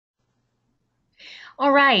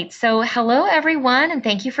All right, so hello everyone, and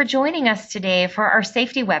thank you for joining us today for our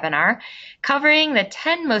safety webinar covering the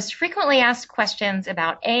 10 most frequently asked questions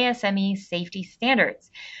about ASME safety standards.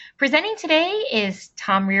 Presenting today is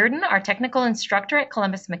Tom Reardon, our technical instructor at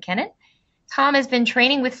Columbus McKinnon. Tom has been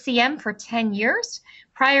training with CM for 10 years.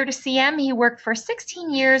 Prior to CM, he worked for 16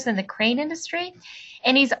 years in the crane industry,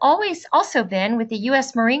 and he's always also been with the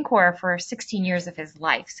U.S. Marine Corps for 16 years of his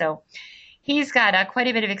life. So he's got quite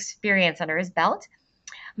a bit of experience under his belt.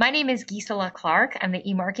 My name is Gisela Clark. I'm the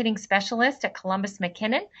e-marketing specialist at Columbus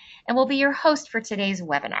McKinnon and will be your host for today's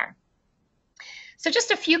webinar. So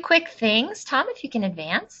just a few quick things. Tom, if you can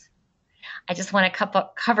advance. I just want to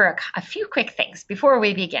cover a few quick things before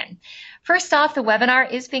we begin. First off, the webinar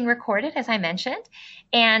is being recorded, as I mentioned,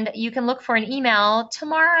 and you can look for an email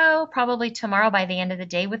tomorrow, probably tomorrow by the end of the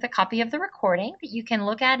day, with a copy of the recording that you can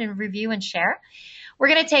look at and review and share. We're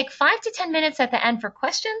going to take 5 to 10 minutes at the end for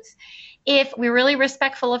questions. If we're really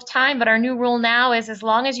respectful of time, but our new rule now is as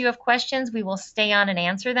long as you have questions, we will stay on and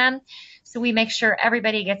answer them. So we make sure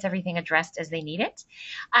everybody gets everything addressed as they need it.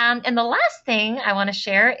 And the last thing I want to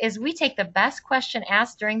share is we take the best question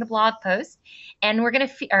asked during the blog post, and we're going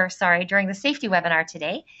to, during the safety webinar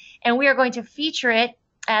today, and we are going to feature it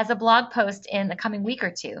as a blog post in the coming week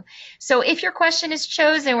or two. So if your question is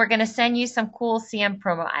chosen, we're going to send you some cool CM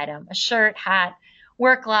promo item, a shirt, hat,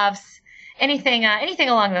 work gloves, anything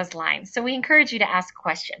along those lines. So we encourage you to ask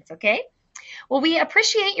questions, okay? Well, we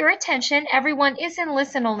appreciate your attention. Everyone is in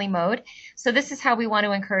listen-only mode, so this is how we want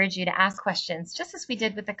to encourage you to ask questions, just as we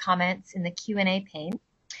did with the comments in the Q&A pane.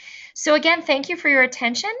 So again, thank you for your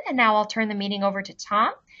attention, and now I'll turn the meeting over to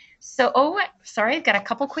Tom. So, I've got a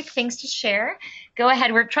couple quick things to share. Go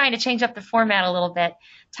ahead. We're trying to change up the format a little bit.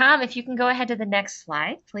 Tom, if you can go ahead to the next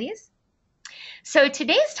slide, please. So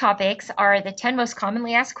today's topics are the 10 most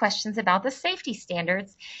commonly asked questions about the safety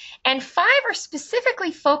standards, and 5 are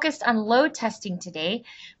specifically focused on load testing today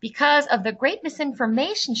because of the great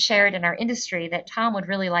misinformation shared in our industry that Tom would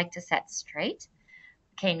really like to set straight.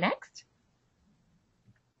 Okay, next.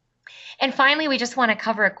 And finally, we just want to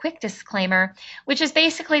cover a quick disclaimer, which is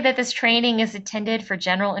basically that this training is intended for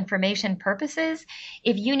general information purposes.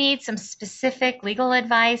 If you need some specific legal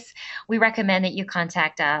advice, we recommend that you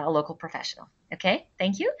contact a local professional. Okay,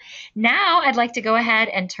 thank you. Now I'd like to go ahead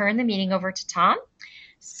and turn the meeting over to Tom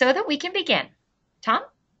so that we can begin. Tom?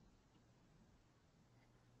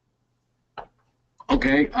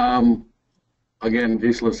 Okay, again,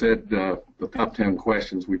 Gisela said the top 10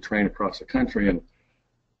 questions we train across the country, and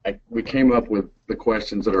we came up with the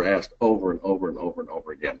questions that are asked over and over and over and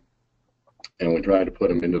over again, and we tried to put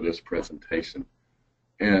them into this presentation.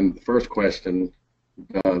 And the first question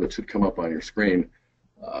that should come up on your screen,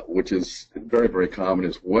 which is very, very common,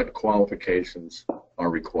 is what qualifications are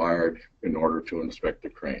required in order to inspect a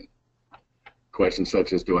crane? Questions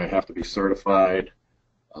such as, do I have to be certified,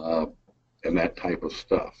 and that type of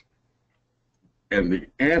stuff. And the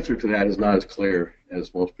answer to that is not as clear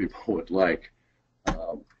as most people would like.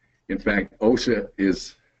 In fact, OSHA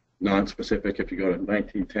is non-specific. If you go to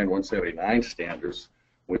 1910-179 standards,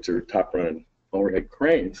 which are top run overhead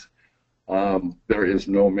cranes, there is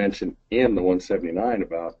no mention in the 179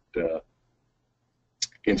 about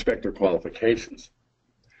inspector qualifications.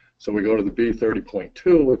 So we go to the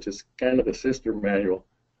B30.2, which is kind of the sister manual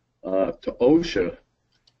to OSHA,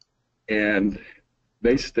 and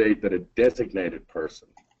they state that a designated person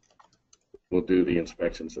will do the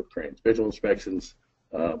inspections of cranes. Visual inspections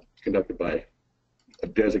conducted by a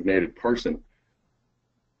designated person.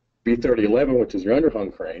 B3011, which is your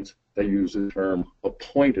underhung cranes, they use the term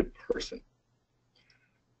appointed person.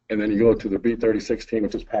 And then you go to the B3016,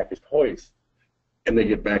 which is packaged hoist, and they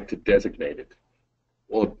get back to designated.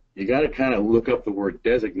 Well, you got to kind of look up the word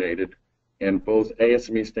designated, and both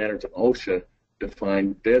ASME standards and OSHA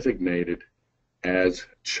define designated as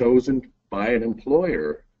chosen by an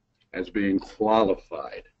employer as being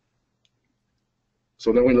qualified.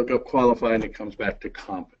 So then we look up qualified, and it comes back to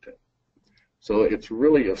competent. So it's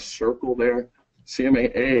really a circle there.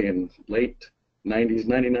 CMAA in late 90s,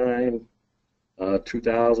 99,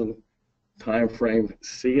 2000 time frame,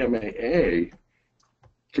 CMAA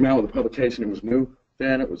came out with a publication. It was new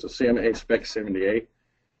then. It was a CMAA Spec 78.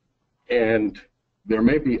 And there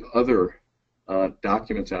may be other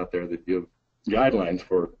documents out there that give guidelines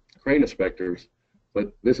for crane inspectors,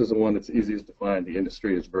 but this is the one that's easiest to find. The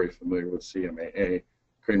industry is very familiar with CMAA,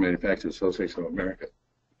 Crane Manufacturers Association of America.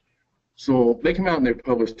 So they come out and they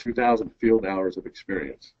published 2,000 field hours of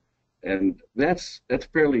experience, and that's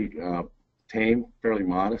fairly tame, fairly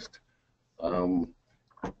modest,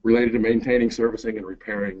 related to maintaining, servicing, and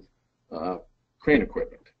repairing crane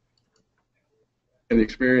equipment. And the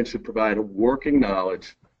experience should provide a working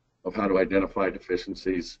knowledge of how to identify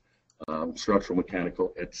deficiencies, structural,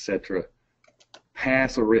 mechanical, etc.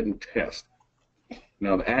 Pass a written test.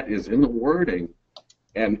 Now that is in the wording,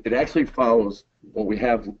 and it actually follows what we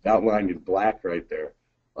have outlined in black right there.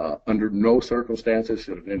 Under no circumstances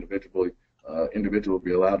should an individual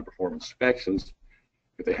be allowed to perform inspections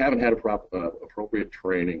if they haven't had appropriate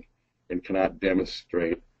training and cannot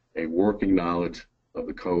demonstrate a working knowledge of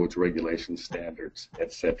the codes, regulations, standards,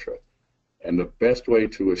 etc. And the best way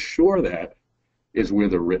to assure that is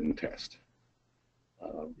with a written test.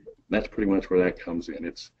 That's pretty much where that comes in.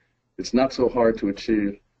 It's not so hard to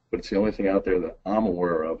achieve, but it's the only thing out there that I'm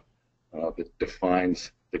aware of that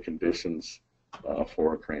defines the conditions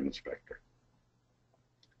for a crane inspector.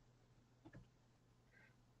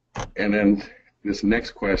 And then this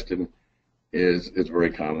next question is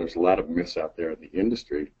very common. There's a lot of myths out there in the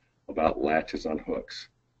industry about latches on hooks.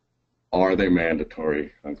 Are they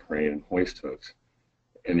mandatory on crane and hoist hooks?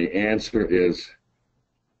 And the answer is,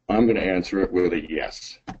 I'm going to answer it with a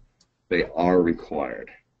yes. They are required.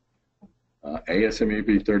 ASME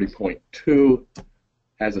V30.2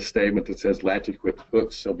 has a statement that says latch-equipped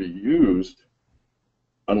hooks shall be used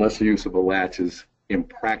unless the use of a latch is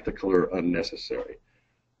impractical or unnecessary.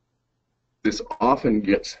 This often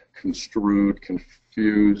gets construed,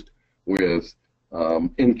 confused with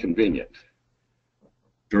inconvenient.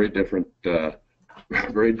 Very different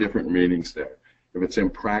meanings there. If it's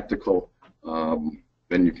impractical,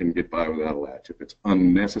 then you can get by without a latch. If it's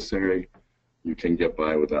unnecessary, you can get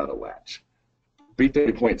by without a latch.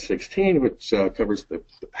 B30.16, which covers the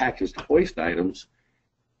packaged hoist items,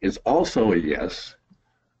 is also a yes,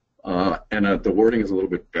 and the wording is a little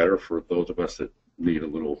bit better for those of us that need a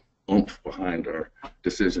little oomph behind our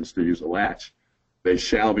decisions to use a latch. They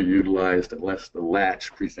shall be utilized unless the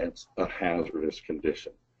latch presents a hazardous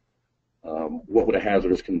condition. What would a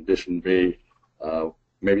hazardous condition be?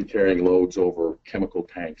 Maybe carrying loads over chemical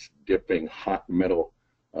tanks, dipping, hot metal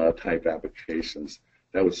type applications.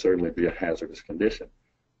 That would certainly be a hazardous condition.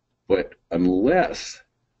 But unless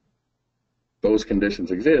those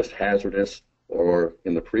conditions exist, hazardous, or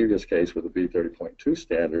in the previous case with the B30.2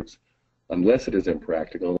 standards, unless it is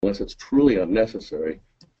impractical, unless it's truly unnecessary,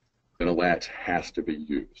 then a latch has to be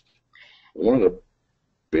used. One of the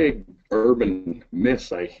big urban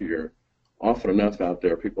myths I hear often enough out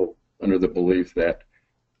there, people under the belief that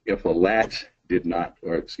if a latch did not,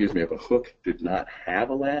 or excuse me, if a hook did not have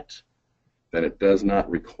a latch, then it does not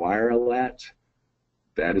require a latch.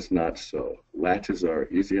 That is not so. Latches are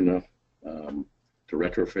easy enough to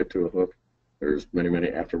retrofit to a hook. There's many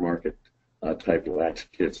aftermarket type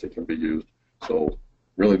latch kits that can be used. So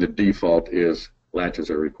really the default is latches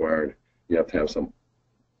are required. You have to have some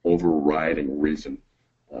overriding reason,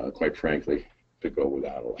 quite frankly, to go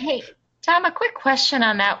without a latch. Hey, Tom, a quick question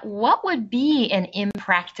on that. What would be an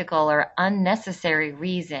impractical or unnecessary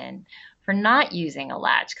reason for not using a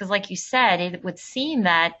latch? Because like you said, it would seem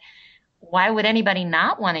that why would anybody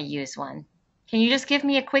not want to use one? Can you just give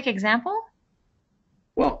me a quick example?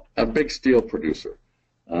 Well, a big steel producer.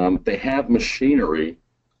 They have machinery.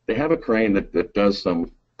 They have a crane that does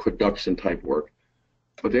some production type work,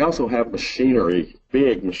 but they also have machinery,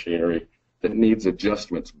 big machinery, that needs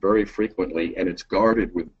adjustments very frequently, and it's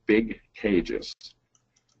guarded with big cages.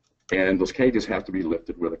 And those cages have to be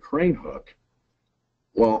lifted with a crane hook.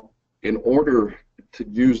 Well, in order to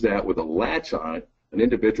use that with a latch on it, an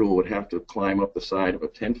individual would have to climb up the side of a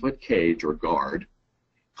 10-foot cage or guard,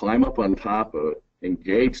 climb up on top of it,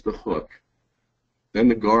 engage the hook. Then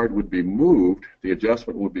the guard would be moved, the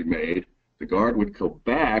adjustment would be made, the guard would go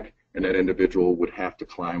back, and that individual would have to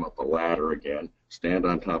climb up a ladder again, stand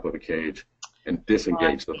on top of a cage, and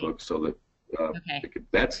disengage the hook so that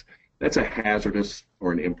that's a hazardous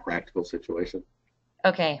or an impractical situation.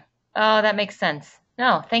 Okay. Oh, that makes sense.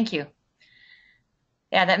 No, thank you.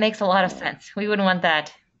 Yeah, that makes a lot of sense. We wouldn't want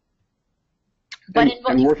that. But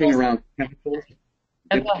and working around chemicals,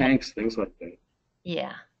 dip tanks, things like that.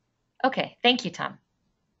 Yeah. Okay. Thank you, Tom.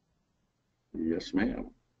 Yes,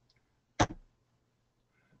 ma'am.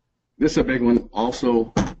 This is a big one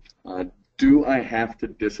also. Do I have to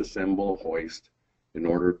disassemble a hoist in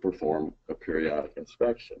order to perform a periodic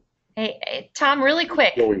inspection? Hey, Tom, really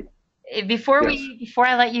quick. Before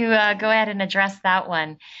I let you go ahead and address that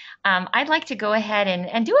one, I'd like to go ahead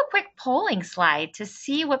and do a quick polling slide to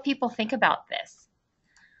see what people think about this.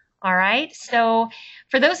 All right. So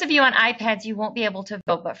for those of you on iPads, you won't be able to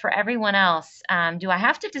vote, but for everyone else, do I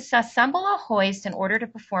have to disassemble a hoist in order to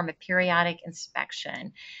perform a periodic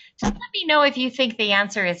inspection? Just let me know if you think the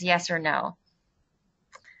answer is yes or no.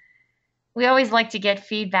 We always like to get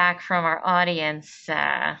feedback from our audience.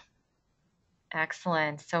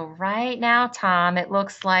 Excellent. So right now, Tom, it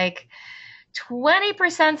looks like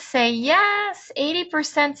 20% say yes,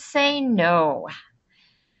 80% say no.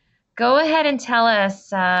 Go ahead and tell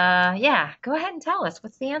us, yeah, go ahead and tell us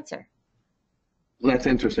what's the answer. Well, that's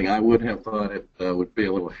interesting. I would have thought it would be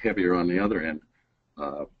a little heavier on the other end.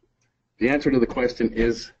 Uh, the answer to the question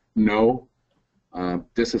is no.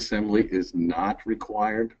 Disassembly is not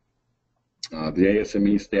required. The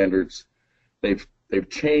ASME standards, they've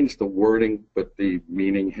changed the wording, but the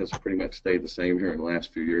meaning has pretty much stayed the same here in the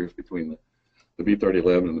last few years between the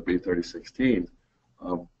B3011 and the B3016.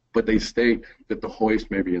 But they state that the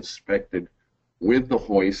hoist may be inspected with the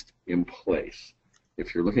hoist in place.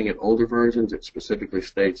 If you're looking at older versions, it specifically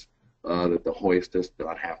states that the hoist does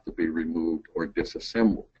not have to be removed or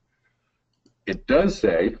disassembled. It does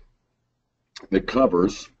say the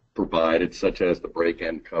covers provided, such as the brake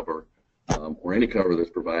end cover or any cover that's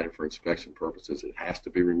provided for inspection purposes, it has to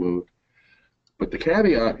be removed. But the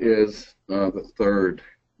caveat is the third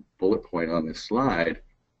bullet point on this slide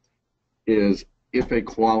is if a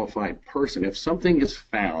qualified person, if something is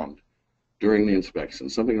found during the inspection,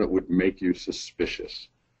 something that would make you suspicious,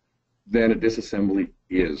 then a disassembly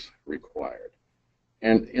is required.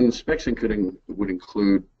 And an inspection would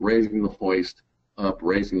include raising the hoist up,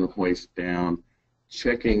 raising the hoist down,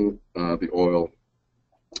 checking the oil,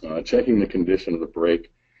 checking the condition of the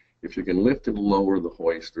brake. If you can lift and lower the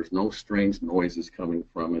hoist, there's no strange noises coming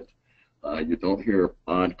from it. You don't hear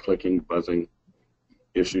odd clicking, buzzing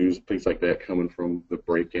issues, things like that coming from the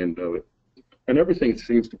brake end of it. And everything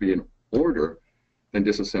seems to be in order, then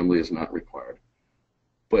disassembly is not required.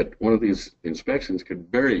 But one of these inspections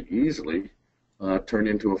could very easily turn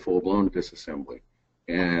into a full-blown disassembly.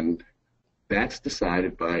 And that's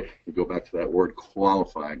decided by, you go back to that word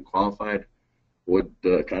qualified. Qualified would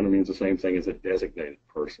kind of means the same thing as a designated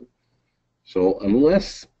person. So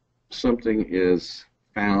unless something is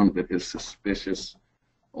found that is suspicious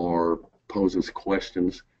or poses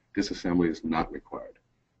questions, disassembly is not required.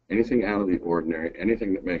 Anything out of the ordinary,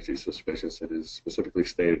 anything that makes you suspicious, it is specifically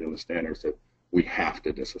stated in the standards that we have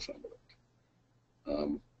to disassemble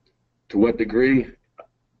it. To what degree?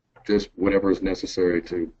 Just whatever is necessary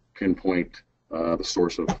to pinpoint the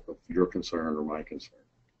source of your concern or my concern.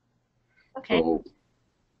 Okay. So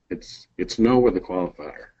it's no with the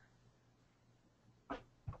qualifier.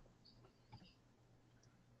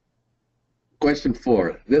 Question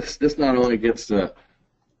 4. This not only gets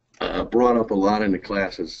brought up a lot in the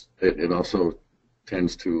classes, it also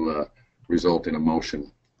tends to result in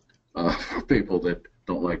emotion for people that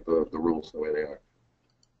don't like the rules the way they are.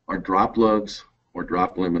 Are drop lugs or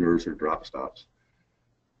drop limiters or drop stops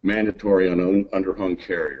mandatory on underhung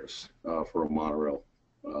carriers for a monorail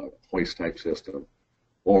hoist type system,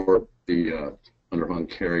 or the underhung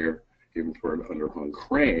carrier even for an underhung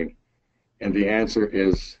crane? And the answer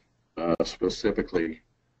is specifically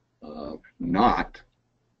not.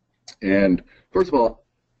 And first of all,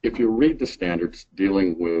 if you read the standards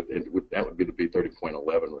dealing with, that would be the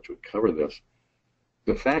B30.11, which would cover this,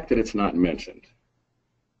 the fact that it's not mentioned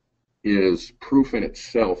is proof in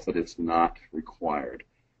itself that it's not required.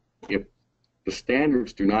 If the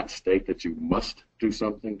standards do not state that you must do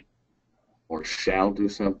something or shall do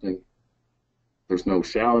something, there's no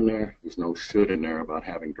shall in there, there's no should in there about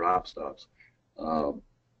having drop stops,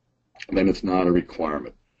 then it's not a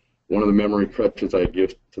requirement. One of the memory crutches I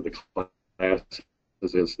give to the class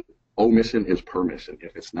is omission is permission.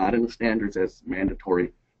 If it's not in the standards as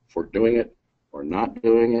mandatory for doing it or not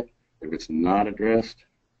doing it, if it's not addressed,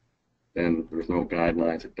 then there's no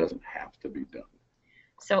guidelines. It doesn't have to be done.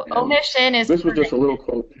 So omission is this was just a little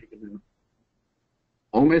quote.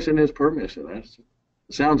 Omission is permission. It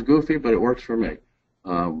sounds goofy, but it works for me.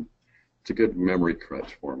 It's a good memory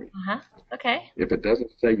crutch for me. Okay. If it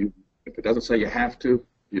doesn't say you have to,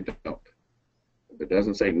 you don't. If it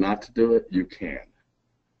doesn't say not to do it, you can.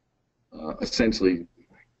 Essentially,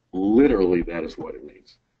 literally, that is what it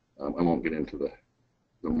means. I won't get into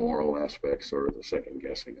the moral aspects or the second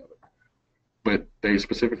guessing of it. But they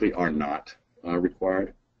specifically are not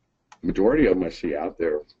required. The majority of them I see out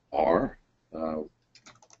there are.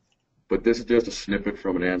 But this is just a snippet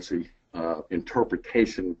from an ANSI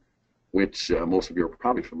interpretation, which most of you are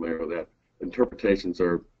probably familiar with that. Interpretations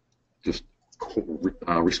are just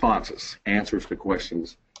responses, answers to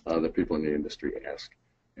questions that people in the industry ask.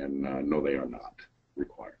 And no, they are not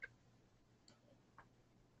required.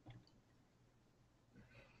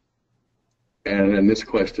 And then this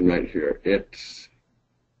question right here, it's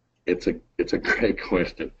a great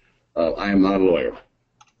question. I am not a lawyer.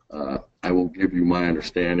 I will give you my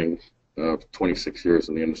understanding of 26 years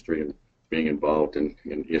in the industry and being involved in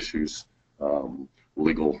issues,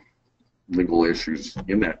 legal legal issues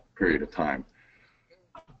in that period of time.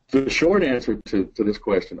 The short answer to this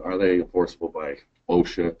question, are they enforceable by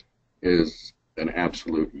OSHA, is an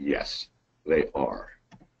absolute yes, they are.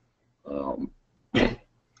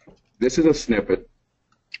 This is a snippet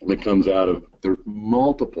that comes out of, there's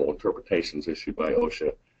multiple interpretations issued by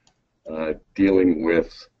OSHA dealing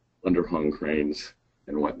with underhung cranes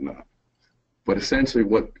and whatnot. But essentially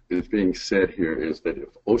what is being said here is that if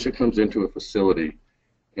OSHA comes into a facility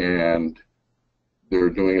and they're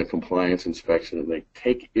doing a compliance inspection and they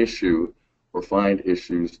take issue or find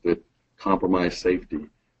issues that compromise safety,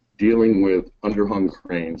 dealing with underhung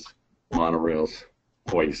cranes, monorails,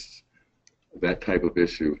 hoists, that type of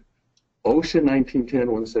issue, OSHA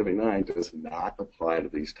 1910-179 does not apply to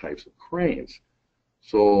these types of cranes.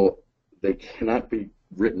 So they cannot be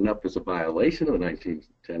written up as a violation of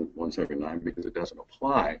 1910-179 because it doesn't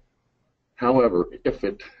apply. However, if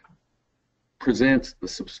it presents the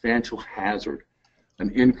substantial hazard,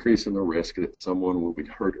 an increase in the risk that someone will be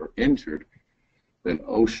hurt or injured, then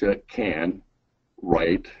OSHA can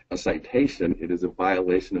write a citation. It is a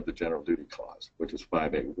violation of the General Duty Clause, which is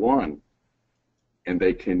 5A1, and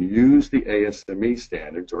they can use the ASME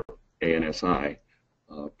standards, or ANSI,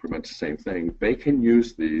 pretty much the same thing. They can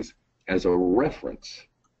use these as a reference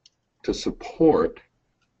to support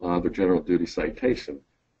the General Duty citation.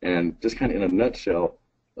 And just kind of in a nutshell,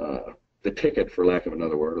 the ticket, for lack of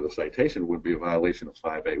another word, or the citation would be a violation of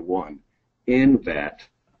 5A1 in that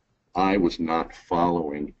I was not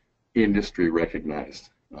following industry recognized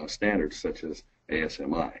standards such as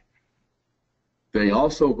ASMI. They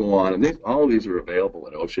also go on, and all of these are available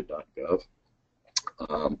at OSHA.gov.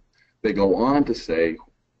 They go on to say,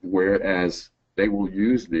 whereas they will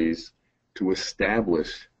use these to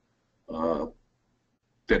establish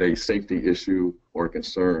that a safety issue or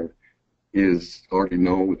concern is already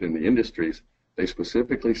known within the industries, they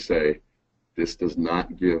specifically say this does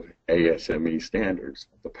not give ASME standards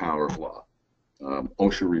the power of law.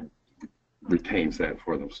 OSHA retains that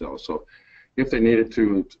for themselves. So if they needed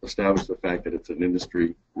to establish the fact that it's an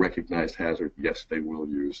industry recognized hazard, yes, they will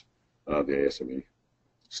use the ASME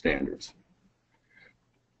standards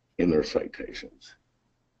in their citations.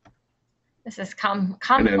 This is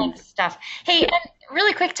complex stuff. Hey, and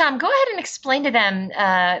really quick, Tom, go ahead and explain to them,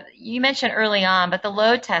 you mentioned early on, but the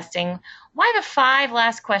load testing, why the 5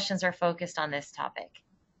 last questions are focused on this topic.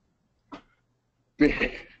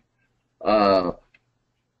 It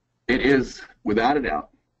is, without a doubt,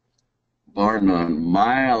 bar none,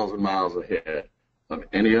 miles and miles ahead of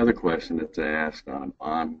any other question that's asked on an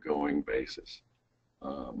ongoing basis.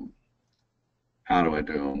 How do I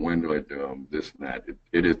do them? When do I do them? This and that.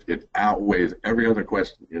 It outweighs every other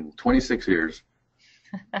question. In 26 years,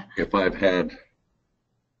 if I've had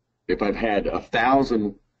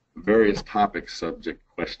 1,000 various topic subject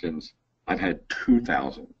questions, I've had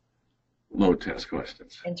 2,000 load test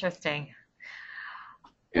questions. Interesting.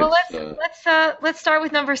 Well, let's start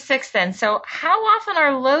with number 6 then. So, how often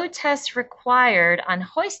are load tests required on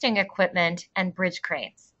hoisting equipment and bridge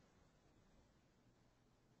cranes?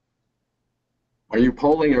 Are you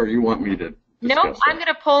polling, or you want me to? No, I'm going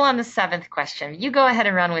to poll on the 7th question. You go ahead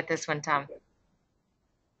and run with this one, Tom.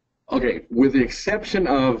 Okay, with the exception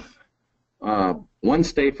of one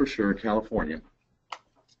state for sure, California,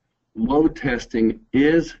 load testing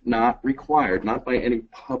is not required, not by any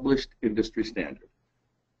published industry standard.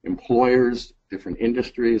 Employers, different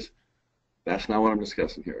industries, that's not what I'm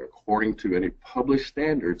discussing here. According to any published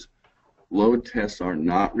standards, load tests are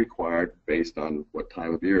not required based on what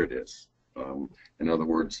time of year it is. In other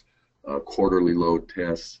words, quarterly load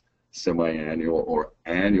tests, semi-annual or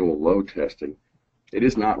annual load testing, it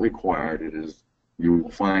is not required. It is, you will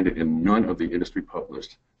find it in none of the industry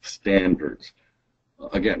published standards.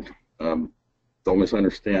 Again, don't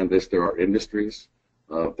misunderstand this. There are industries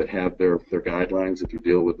that have their guidelines. If you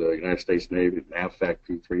deal with the United States Navy, NAVFAC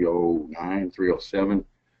P309, 307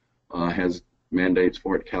 has mandates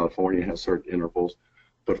for it. California has certain intervals.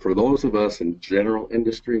 But for those of us in general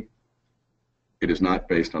industry, it is not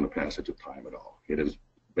based on the passage of time at all. It is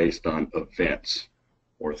based on events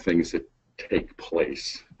or things that take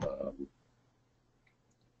place.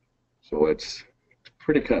 So it's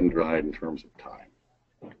pretty cut and dried in terms of time.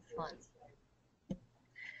 Excellent.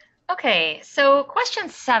 Okay, so question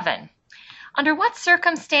 7. Under what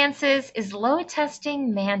circumstances is load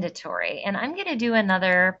testing mandatory? And I'm going to do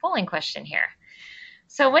another polling question here.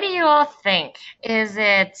 So what do you all think? Is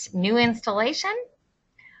it new installation?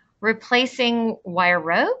 Replacing wire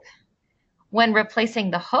rope? When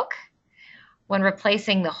replacing the hook? When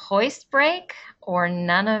replacing the hoist brake? Or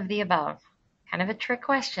none of the above? Kind of a trick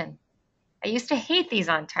question. I used to hate these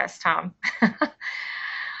on tests, Tom.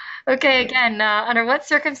 Okay, again, under what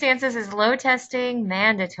circumstances is load testing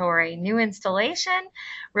mandatory? New installation,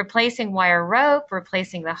 replacing wire rope,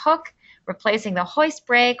 replacing the hook, replacing the hoist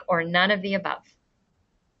brake, or none of the above?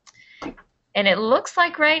 And it looks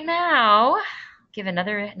like right now, give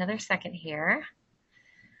another second here.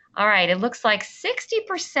 All right, it looks like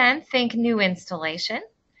 60% think new installation,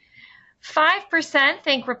 5%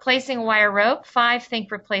 think replacing wire rope, 5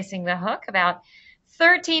 think replacing the hook, about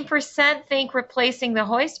 13% think replacing the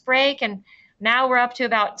hoist brake, and now we're up to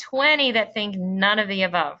about 20 that think none of the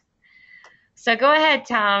above. So go ahead,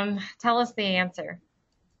 Tom. Tell us the answer.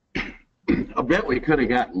 I bet we could have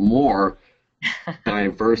got more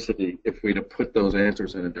diversity if we'd have put those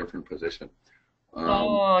answers in a different position.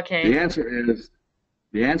 Oh, okay. The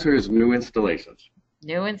answer is new installations.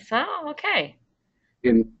 New install. Okay.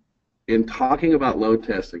 In talking about load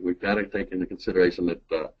testing, we've got to take into consideration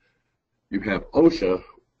that you have OSHA,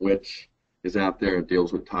 which is out there and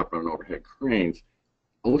deals with top run overhead cranes.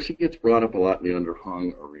 OSHA gets brought up a lot in the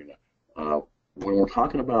underhung arena. When we're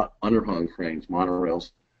talking about underhung cranes,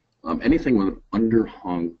 monorails, anything with an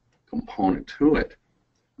underhung component to it,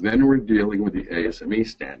 then we're dealing with the ASME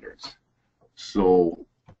standards. So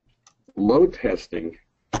load testing,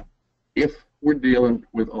 if we're dealing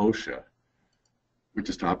with OSHA, which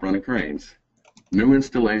is top running cranes, new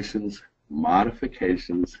installations,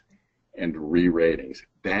 modifications, and re-ratings.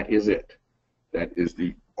 That is it. That is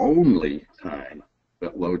the only time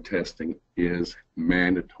that load testing is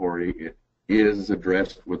mandatory. It is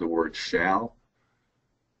addressed with the word shall.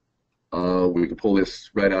 We can pull this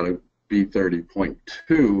right out of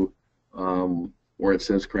B30.2, where it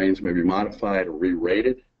says cranes may be modified or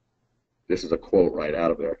re-rated. This is a quote right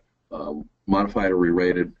out of there. Modified or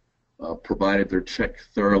re-rated, provided they're checked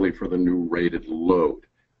thoroughly for the new rated load.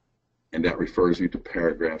 And that refers you to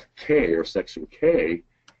paragraph K, or section K.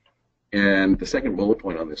 And the second bullet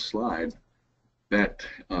point on this slide, that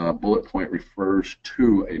bullet point refers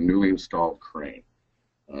to a newly installed crane.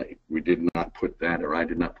 We did not put that, or I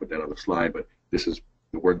did not put that on the slide, but this is,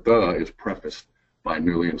 the word "the" is prefaced by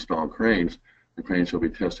newly installed cranes. The crane shall be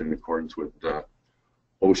tested in accordance with OSHA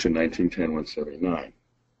 1910-179.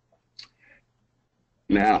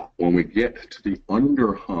 Now, when we get to the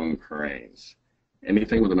underhung cranes,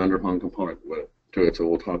 anything with an underhung component to it, so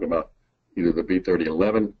we'll talk about either the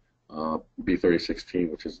B3011,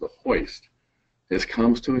 B3016, which is the hoist. This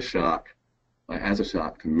comes to a shock, as a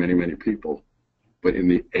shock to many, many people. But in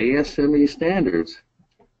the ASME standards,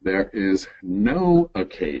 there is no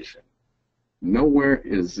occasion, nowhere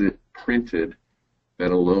is it printed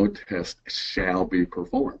that a load test shall be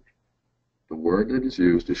performed. The word that is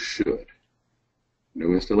used is should.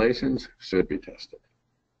 New installations should be tested.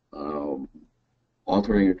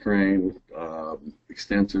 Altering a crane,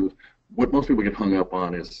 extensive. What most people get hung up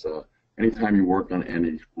on is anytime you work on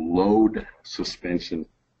any load suspension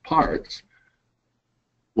parts,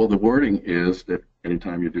 well, the wording is that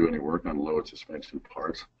anytime you do any work on load suspension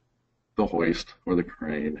parts, the hoist or the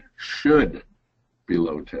crane should be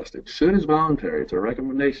load tested. Should is voluntary. It's a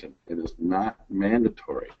recommendation. It is not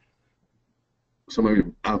mandatory. Some of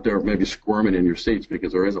you out there may be squirming in your seats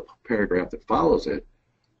because there is a paragraph that follows it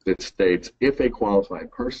that states, if a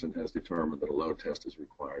qualified person has determined that a load test is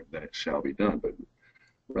required, then it shall be done. But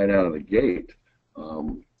right out of the gate,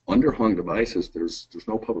 underhung devices, there's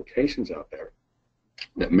no publications out there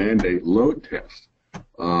that mandate load tests.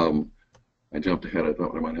 I jumped ahead. I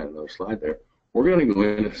thought I might have another slide there. We're going to go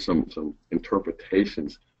into some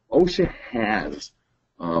interpretations. OSHA has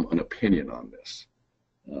an opinion on this.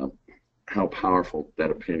 How powerful that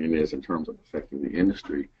opinion is in terms of affecting the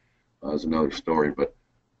industry is another story. But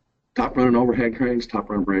top run overhead cranes, top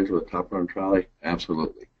run bridge with a top run trolley,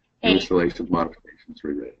 absolutely. Hey. Installations, modifications,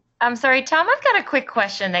 re-rating. I'm sorry, Tom, I've got a quick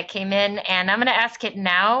question that came in, and I'm going to ask it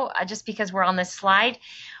now just because we're on this slide.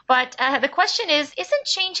 But the question is, isn't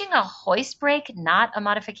changing a hoist brake not a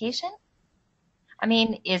modification? I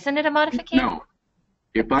mean, isn't it a modification? No.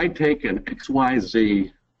 If I take an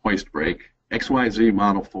XYZ hoist brake, XYZ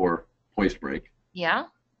Model 4 hoist brake, yeah,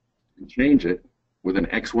 and change it with an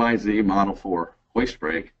XYZ Model 4 hoist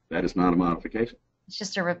brake, that is not a modification. It's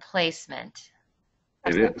just a replacement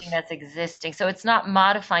of It something is. that's existing. So it's not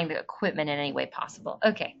modifying the equipment in any way possible.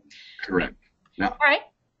 Okay. Correct. Now, All right.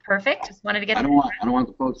 Perfect. Just wanted to get I don't want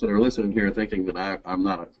the folks that are listening here thinking that I'm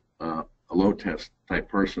not a load test type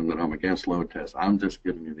person, that I'm against load tests. I'm just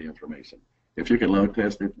giving you the information. If you can load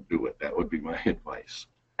test it, do it. That would be my advice.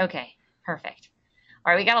 Okay. Perfect.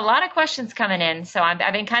 All right. We got a lot of questions coming in. So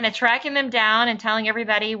I've been kind of tracking them down and telling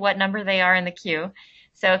everybody what number they are in the queue.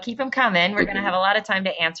 So keep them coming. We're going to have a lot of time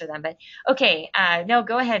to answer them. But okay. No,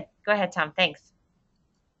 go ahead. Go ahead, Tom. Thanks.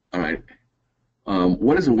 All right.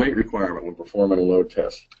 What is a weight requirement when performing a load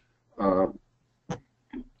test? Um,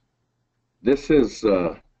 this is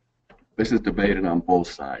debated on both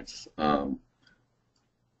sides. What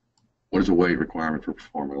is a weight requirement for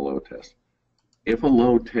performing a load test? If a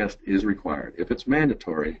load test is required, if it's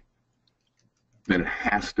mandatory, then it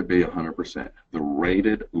has to be 100%. The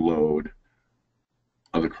rated load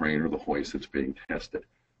of the crane or the hoist that's being tested,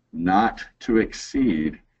 not to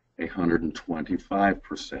exceed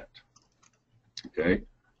 125%. Okay.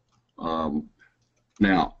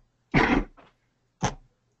 Now,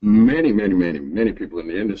 many people in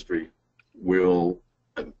the industry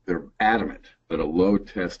they're adamant that a load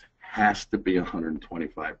test has to be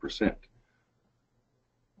 125%.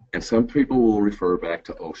 And some people will refer back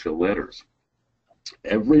to OSHA letters.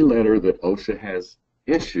 Every letter that OSHA has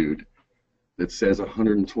issued that says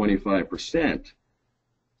 125%,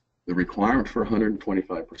 the requirement for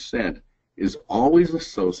 125% is always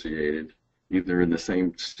associated either in the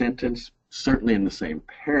same sentence, certainly in the same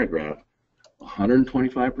paragraph.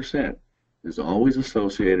 125% is always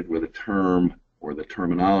associated with a term or the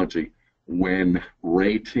terminology when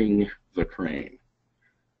rating the crane.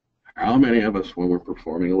 How many of us, when we're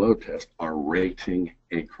performing a load test, are rating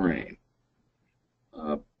a crane?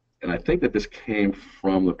 And I think that this came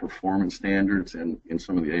from the performance standards and in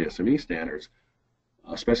some of the ASME standards,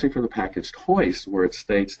 especially for the packaged hoist, where it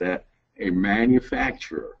states that a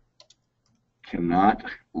manufacturer cannot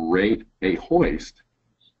rate a hoist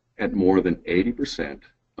at more than 80%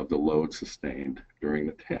 of the load sustained during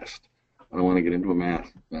the test. I don't want to get into a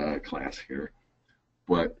math class here,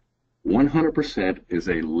 but 100% is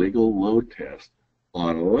a legal load test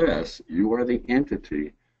unless you are the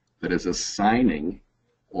entity that is assigning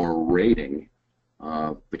or rating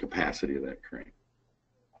the capacity of that crane.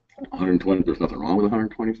 120, there's nothing wrong with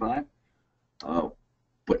 125,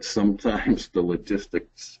 but sometimes the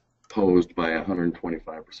logistics posed by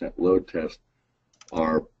 125% load test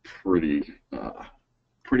are pretty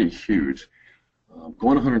huge.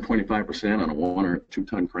 Going 125% on a 1 or 2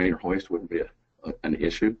 ton crane or hoist wouldn't be an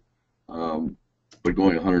issue, but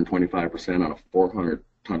going 125% on a 400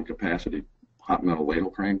 ton capacity hot metal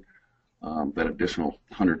ladle crane, that additional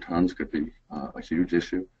 100 tons could be a huge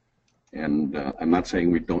issue. And I'm not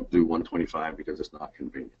saying we don't do 125 because it's not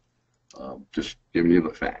convenient. Just giving you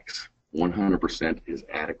the facts. 100% is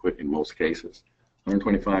adequate in most cases.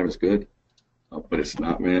 125 is good, but it's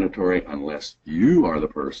not mandatory unless you are the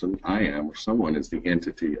person, I am, or someone is the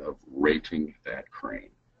entity of rating that crane.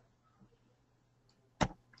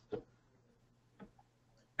 And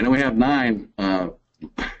then we have 9.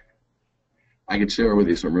 I could share with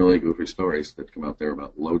you some really goofy stories that come out there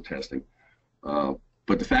about load testing.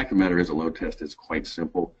 But the fact of the matter is a load test is quite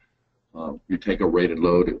simple. You take a rated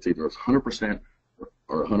load, it's either 100%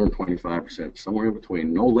 or 125%, somewhere in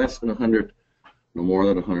between, no less than 100, no more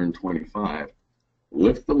than 125.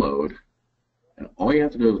 Lift the load, and all you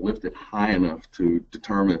have to do is lift it high enough to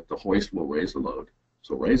determine if the hoist will raise the load.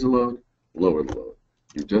 So raise the load, lower the load.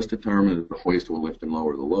 You just determined that the hoist will lift and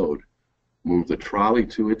lower the load. Move the trolley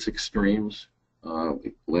to its extremes,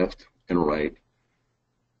 left and right,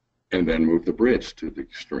 and then move the bridge to the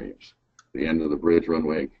extremes. The end of the bridge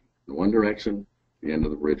runway in one direction, the end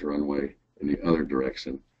of the bridge runway in the other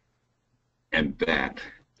direction, and that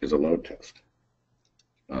is a load test.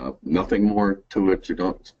 Nothing more to it.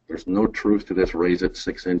 There's no truth to this. Raise it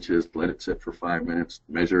 6 inches, let it sit for 5 minutes,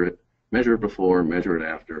 measure it before, measure it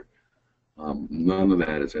after. None of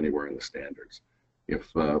that is anywhere in the standards.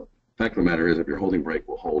 The fact of the matter is, if your holding brake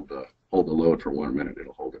will hold the load for 1 minute,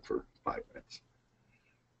 it'll hold it for 5 minutes.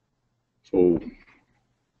 So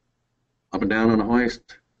up and down on the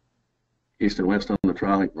hoist, east and west on the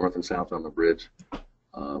trolley, north and south on the bridge.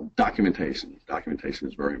 Documentation. Documentation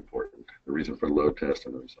is very important. The reason for the load test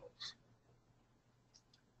and the results.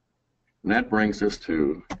 And that brings us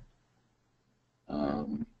to,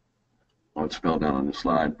 it's spelled out on the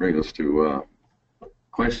slide, brings us to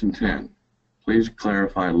question 10. Please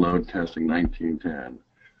clarify load testing 1910,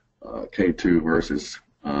 K2 versus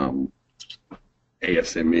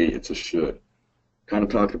ASME. It's a should. Kind of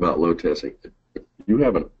talked about load testing. You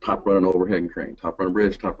have a top running overhead crane, top running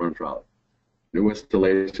bridge, top running trolley. New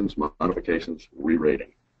installations, modifications,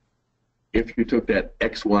 re-rating. If you took that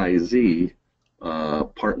XYZ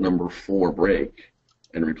part number 4 brake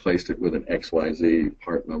and replaced it with an XYZ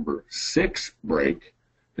part number 6 brake,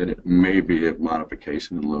 then it may be a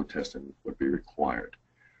modification and load testing would be required.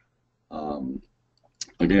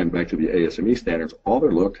 Again, back to the ASME standards, all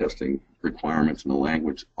their load testing requirements in the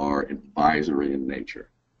language are advisory in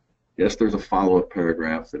nature. Yes, there's a follow-up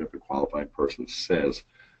paragraph that if a qualified person says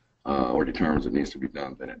or determines it needs to be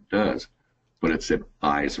done, then it does, but it's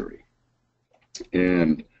advisory.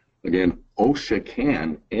 And again, OSHA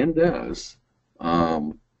can and does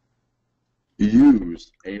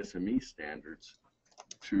use ASME standards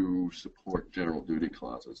to support general duty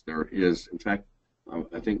clauses. There is, in fact,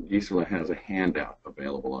 I think Gisela has a handout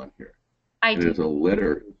available on here. I do. There's a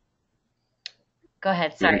letter. Go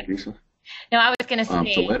ahead, sorry. Gisela? No, I was going to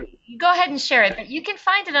say, go ahead and share it, but you can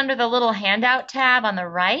find it under the little handout tab on the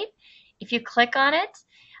right. If you click on it,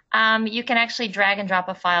 you can actually drag and drop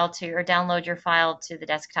a file to, or download your file to the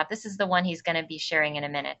desktop. This is the one he's going to be sharing in a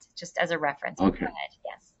minute, just as a reference. Okay. Go ahead,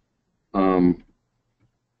 yes.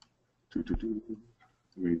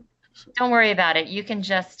 Don't worry about it. You can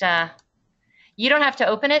just, you don't have to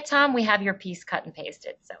open it, Tom. We have your piece cut and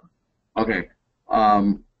pasted, so. Okay.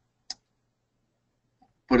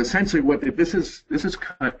 But essentially, what this is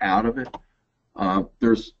cut out of it.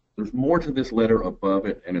 There's more to this letter above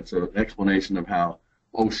it, and it's an explanation of how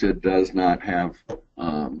OSHA does not have,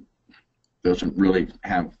 doesn't really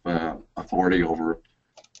have authority over,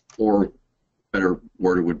 or better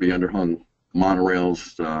word would be underhung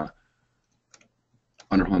monorails,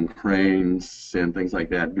 underhung cranes, and things like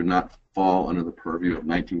that do not fall under the purview of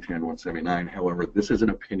 1910-179. However, this is an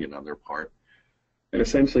opinion on their part. And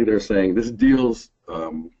essentially they're saying this deals,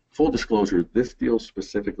 full disclosure, this deals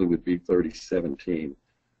specifically with B3017,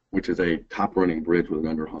 which is a top running bridge with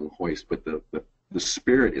an underhung hoist, but the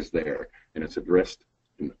spirit is there, and it's addressed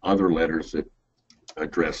in other letters that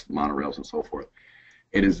address monorails and so forth.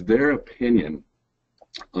 It is their opinion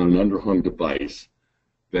on an underhung device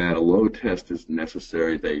that a load test is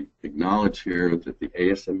necessary. They acknowledge here that the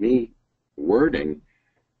ASME wording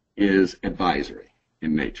is advisory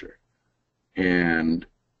in nature. And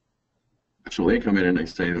so they come in and they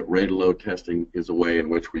say that rate of load testing is a way in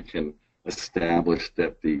which we can establish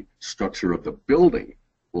that the structure of the building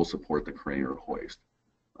will support the crane or hoist.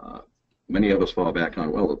 Many of us fall back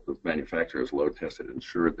on, well, the manufacturer has load tested and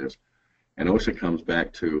ensured this. And OSHA comes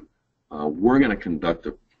back to, we're going to conduct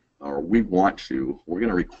a, or we want to, we're going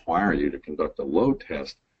to require you to conduct a load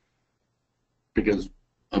test because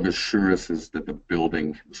of assurances that the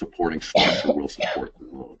building supporting structure will support the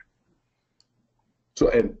load. So,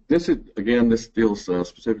 and this is, again, this deals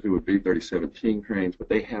specifically with B3017 cranes, but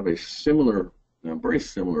they have a similar, very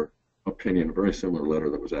similar opinion, a very similar letter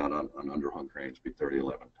that was out on underhung cranes,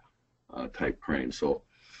 B3011 type cranes. So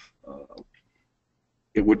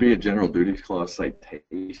it would be a general duties clause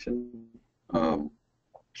citation. And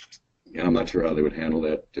I'm not sure how they would handle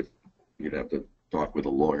that. You'd have to talk with a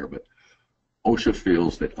lawyer, but OSHA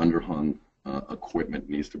feels that underhung equipment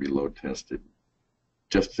needs to be load tested,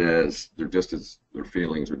 just as their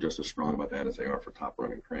feelings are just as strong about that as they are for top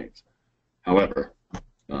running cranes. However,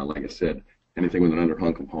 like I said, anything with an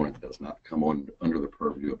underhung component does not come under the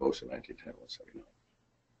purview of OSHA 1910-179.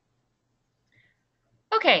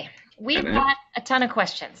 Okay, we've got a ton of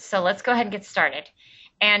questions, so let's go ahead and get started.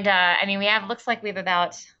 And I mean, looks like we have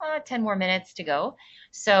about 10 more minutes to go.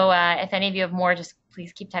 So if any of you have more, just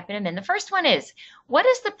please keep typing them in. The first one is, what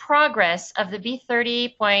is the progress of the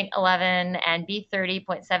B30.11 and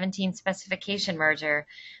B30.17 specification merger?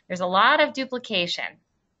 There's a lot of duplication.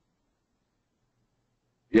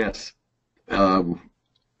 Yes.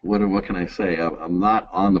 What can I say? I'm not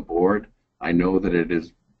on the board. I know that it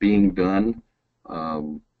is being done.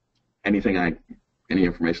 Any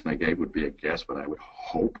information I gave would be a guess, but I would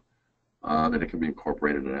hope that it can be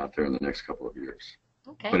incorporated and out there in the next couple of years.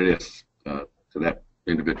 Okay. But it is, to that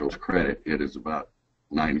individual's credit, it is about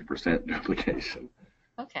 90% duplication.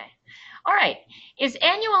 Okay. All right. Is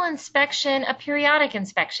annual inspection a periodic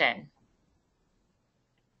inspection?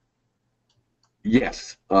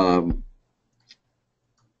 Yes.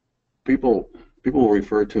 People will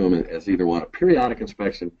refer to them as either one. A periodic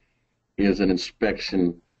inspection is an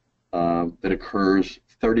inspection that occurs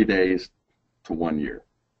 30 days to 1 year.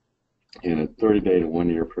 In a 30-day to 1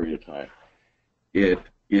 year period of time, it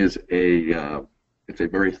is it's a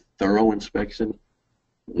very thorough inspection.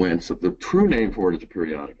 So the true name for it is a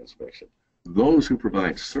periodic inspection. Those who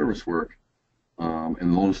provide service work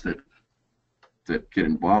and those that get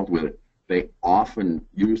involved with it, they often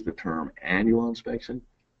use the term annual inspection.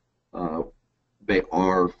 They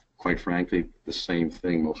are, quite frankly, the same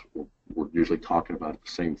thing. We're usually talking about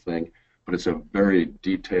the same thing, but it's a very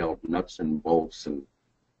detailed nuts and bolts and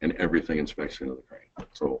everything inspection of the crane.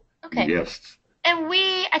 So okay. Yes. And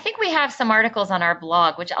I think we have some articles on our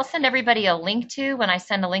blog, which I'll send everybody a link to when I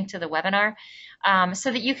send a link to the webinar,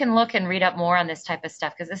 so that you can look and read up more on this type of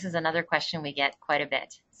stuff, because this is another question we get quite a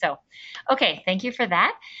bit. So, okay, thank you for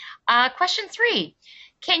that. Question 3.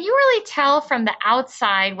 Can you really tell from the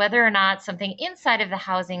outside whether or not something inside of the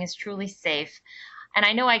housing is truly safe? and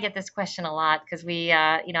I know I get this question a lot because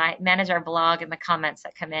I manage our blog and the comments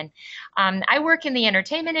that come in. I work in the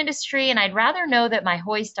entertainment industry, and I'd rather know that my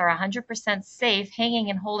hoists are 100% safe hanging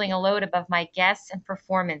and holding a load above my guests and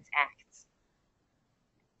performance acts.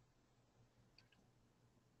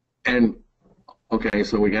 And okay,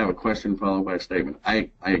 so we have a question followed by a statement.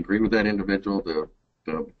 I agree with that individual.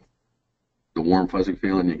 The warm fuzzy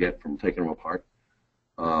feeling you get from taking them apart.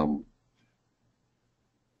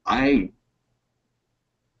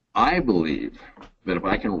 I believe that if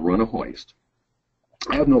I can run a hoist,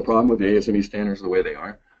 I have no problem with the ASME standards the way they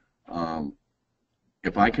are.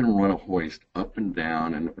 If I can run a hoist up and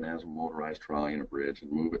down, and if it has a motorized trolley and a bridge,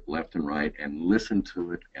 and move it left and right, and listen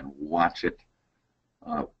to it and watch it,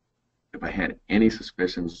 if I had any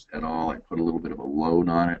suspicions at all, I'd put a little bit of a load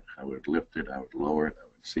on it. I would lift it, I would lower it, I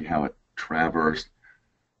would see how it traversed.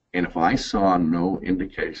 And if I saw no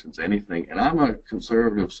indications, anything, and I'm a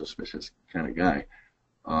conservative, suspicious kind of guy,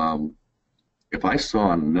 if I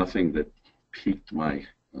saw nothing that piqued my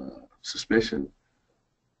suspicion,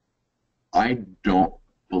 I don't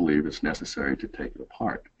believe it's necessary to take it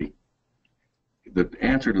apart. The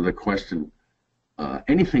answer to the question,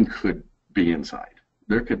 anything could be inside.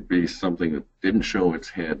 There could be something that didn't show its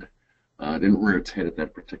head, didn't rear its head at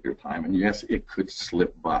that particular time, and yes, it could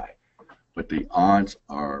slip by. But the odds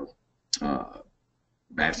are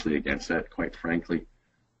vastly against that, quite frankly.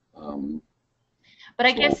 But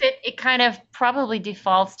I guess it kind of probably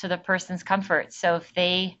defaults to the person's comfort. So if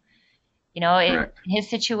they, in his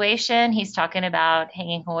situation, he's talking about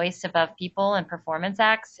hanging hoists above people and performance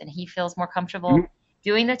acts, and he feels more comfortable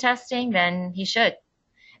doing the testing, then he should.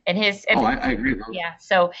 And I agree. Yeah,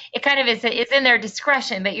 so it kind of it's in their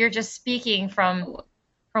discretion, but you're just speaking from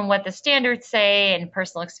what the standards say and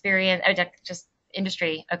personal experience, just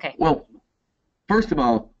industry. Okay. Well, first of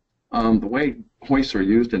all, the way hoists are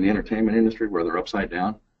used in the entertainment industry, where they're upside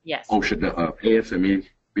down. Yes. ASME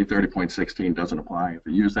B30.16 doesn't apply. If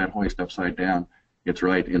you use that hoist upside down, it's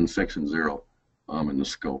right in section 0 in the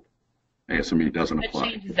scope. ASME doesn't apply.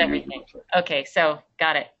 It changes everything. Okay, so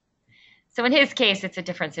got it. So in his case, it's a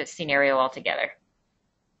different scenario altogether.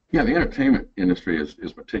 Yeah, the entertainment industry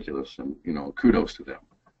is meticulous, and kudos to them.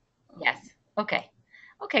 Yes. Okay.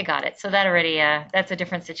 Okay, got it. So that already that's a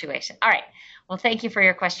different situation. All right. Well, thank you for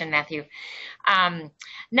your question, Matthew.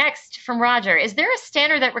 Next, from Roger, is there a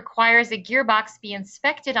standard that requires a gearbox be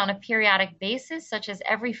inspected on a periodic basis, such as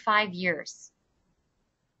every 5 years?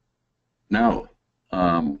 No.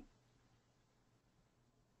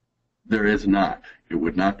 There is not. It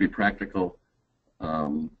would not be practical.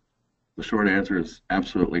 The short answer is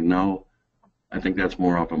absolutely no. I think that's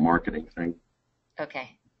more of a marketing thing.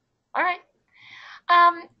 Okay. All right.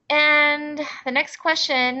 And the next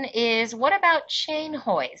question is, what about chain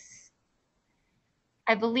hoists?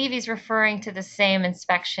 I believe he's referring to the same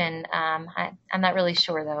inspection. I'm not really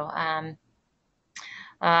sure, though.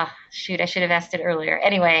 Shoot, I should have asked it earlier.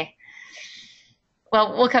 Anyway,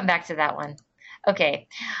 well, we'll come back to that one. Okay.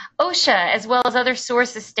 OSHA, as well as other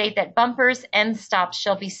sources, state that bumpers and stops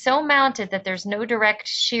shall be so mounted that there's no direct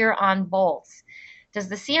shear on bolts. Does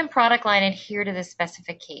the CM product line adhere to this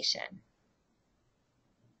specification?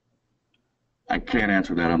 I can't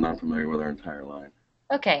answer that. I'm not familiar with our entire line.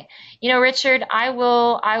 Okay. Richard, I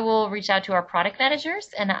will reach out to our product managers,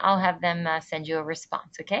 and I'll have them send you a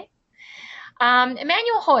response, okay?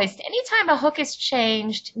 Manual hoist. Anytime a hook is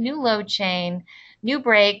changed, new load chain, new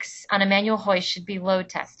brakes on a manual hoist should be load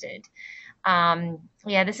tested.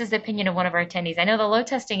 Yeah, this is the opinion of one of our attendees. I know the load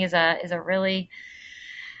testing is a really,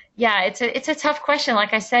 yeah, it's a tough question.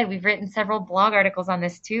 Like I said, we've written several blog articles on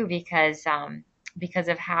this too because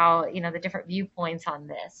of how the different viewpoints on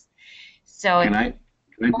this. So can I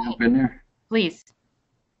jump in there? Please.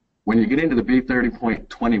 When you get into the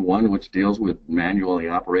B30.21, which deals with manually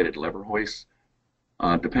operated lever hoists,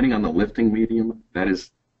 depending on the lifting medium, that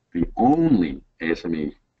is the only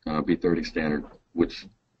ASME B30 standard which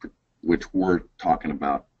we're talking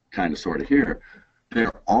about kind of sort of here.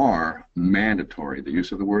 There are mandatory, the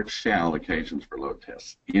use of the word shall, occasions for load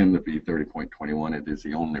tests in the B30.21. It is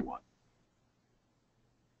the only one.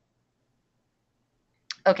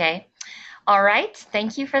 Okay. All right.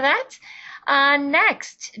 Thank you for that.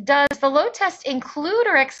 Next, does the load test include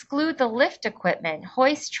or exclude the lift equipment,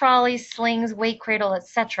 hoist, trolleys, slings, weight cradle,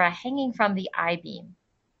 etc., hanging from the I-beam?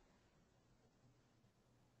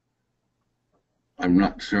 I'm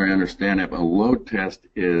not sure I understand it, but a load test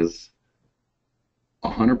is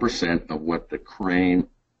 100% of what the crane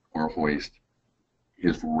or hoist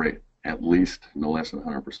is rated, at least no less than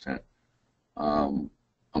 100%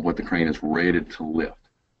 of what the crane is rated to lift.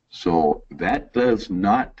 So that does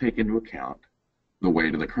not take into account the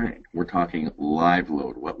weight of the crane. We're talking live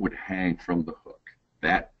load, what would hang from the hook.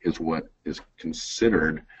 That is what is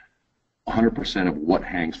considered 100% of what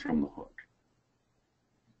hangs from the hook.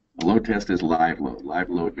 A load test is live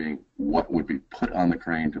load being what would be put on the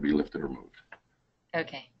crane to be lifted or moved.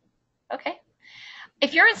 Okay. Okay.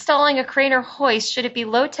 If you're installing a crane or hoist, should it be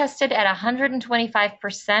load tested at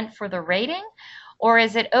 125% for the rating, or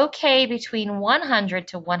is it okay between 100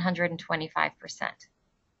 to 125%?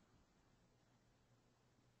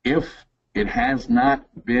 If it has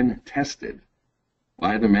not been tested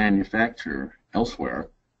by the manufacturer elsewhere,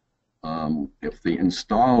 if the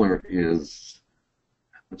installer is,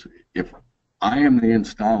 if I am the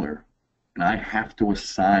installer and I have to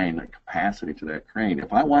assign a capacity to that crane,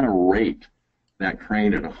 if I want to rate that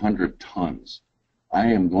crane at 100 tons, I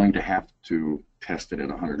am going to have to test it at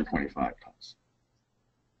 125 tons.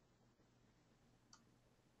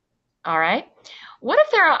 All right. What if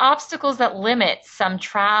there are obstacles that limit some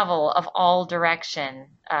travel of all direction?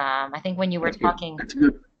 I think when you were talking.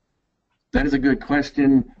 That is a good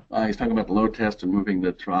question. He's talking about the load test and moving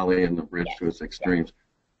the trolley and the bridge to its extremes.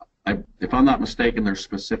 If I'm not mistaken, there's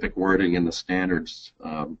specific wording in the standards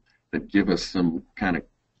that give us some kind of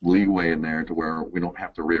leeway in there to where we don't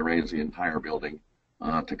have to rearrange the entire building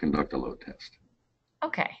to conduct a load test.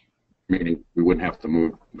 Okay. Meaning we wouldn't have to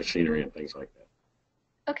move machinery and things like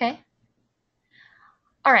that. Okay.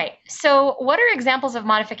 All right. So what are examples of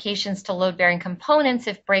modifications to load-bearing components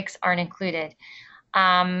if brakes aren't included?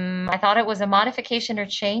 I thought it was a modification or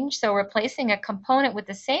change, so replacing a component with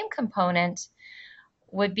the same component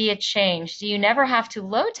would be a change. Do you never have to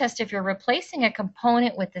load test if you're replacing a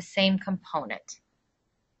component with the same component?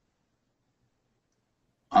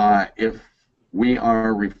 If we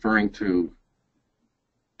are referring to,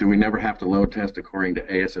 do we never have to load test according to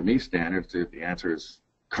ASME standards? If the answer is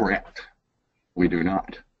correct, we do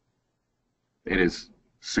not. It is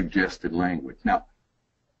suggested language. Now,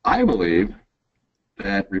 I believe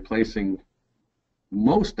that replacing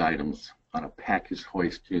most items on a packaged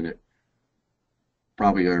hoist unit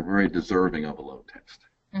probably are very deserving of a load test.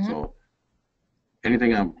 Mm-hmm. So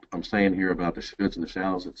anything I'm saying here about the shoulds and the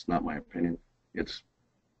shalls, it's not my opinion. It's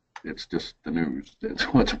just the news. It's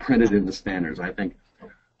what's printed in the standards. I think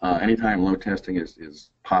anytime load testing is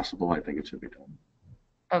possible, I think it should be done.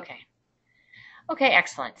 Okay. Okay,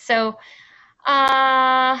 excellent. So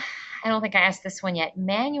I don't think I asked this one yet.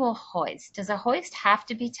 Manual hoist. Does a hoist have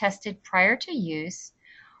to be tested prior to use,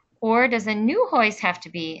 or does a new hoist have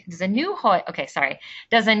to be, does a new hoist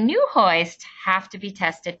have to be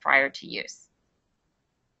tested prior to use?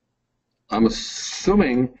 I'm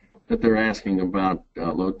assuming that they're asking about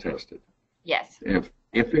load tested. Yes. If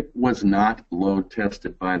it was not load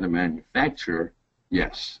tested by the manufacturer,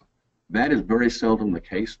 yes. That is very seldom the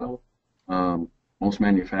case, though. Most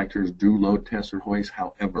manufacturers do load test their hoists.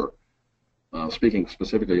 However, speaking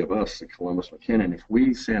specifically of us at Columbus McKinnon, if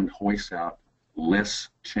we send hoists out less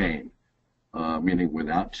chain, meaning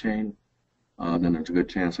without chain, then there's a good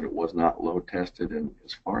chance that it was not load tested. And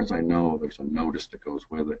as far as I know, there's a notice that goes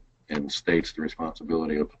with it and states the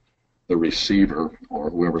responsibility of the receiver or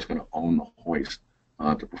whoever's going to own the hoist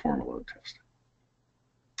to perform a load test.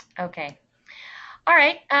 Okay. All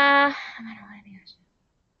right.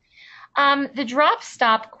 The drop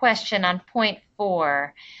stop question on point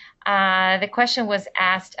 4. The question was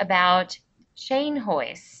asked about chain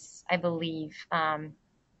hoists, I believe.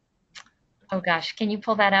 Oh gosh, can you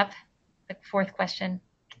pull that up? The 4th question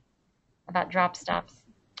about drop stops.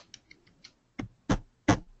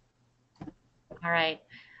 All right.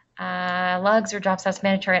 Lugs or drop stops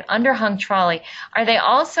mandatory on underhung trolley. Are they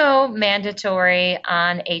also mandatory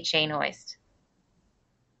on a chain hoist?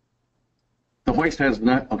 The hoist has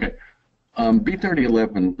not, okay.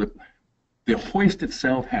 B3011, the hoist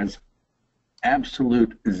itself has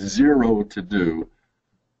absolute zero to do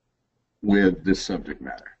with this subject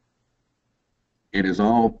matter. It is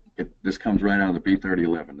all, this comes right out of the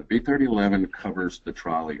B3011. The B3011 covers the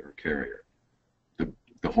trolley or carrier.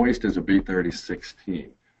 The hoist is a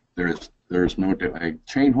B3016. There's no, a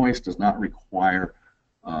chain hoist does not require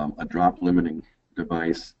a drop limiting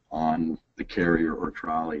device on the carrier or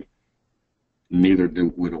trolley. Neither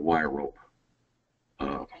would a wire rope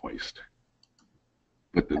hoist.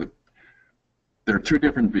 But there are two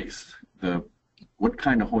different beasts. What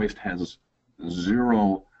kind of hoist has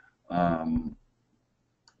zero to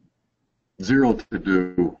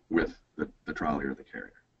do with the trolley or the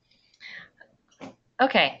carrier?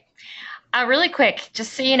 Okay. Really quick,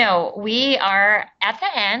 just so you know, we are at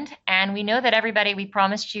the end, and we know that everybody, we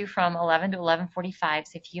promised you from 11 to 11:45.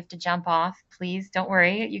 So if you have to jump off, please don't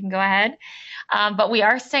worry, you can go ahead. But we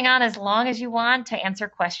are staying on as long as you want to answer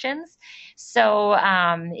questions. So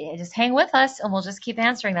just hang with us, and we'll just keep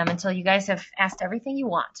answering them until you guys have asked everything you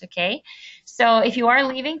want. Okay? So if you are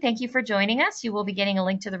leaving, thank you for joining us. You will be getting a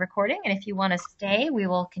link to the recording, and if you want to stay, we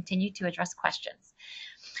will continue to address questions.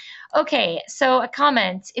 Okay, so a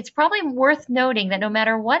comment. It's probably worth noting that no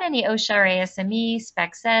matter what any OSHA or ASME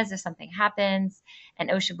spec says, if something happens and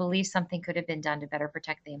OSHA believes something could have been done to better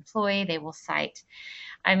protect the employee, they will cite.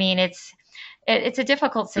 I mean, it's a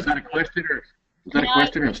difficult Is that situation. a question or is that a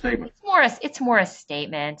question or a statement? It's more a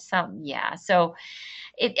statement. Yeah. So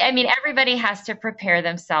I mean, everybody has to prepare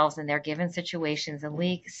themselves in their given situations and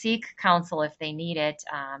seek counsel if they need it,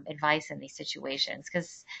 advice in these situations,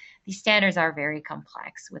 because these standards are very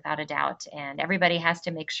complex, without a doubt, and everybody has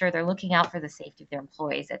to make sure they're looking out for the safety of their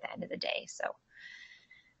employees at the end of the day. So,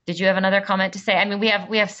 did you have another comment to say? I mean,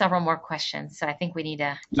 we have several more questions, so I think we need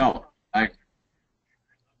to. No,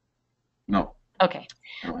 no. Okay.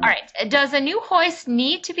 All right. Does a new hoist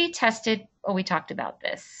need to be tested? Oh, we talked about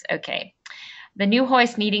this. Okay. The new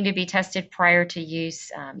hoist needing to be tested prior to use,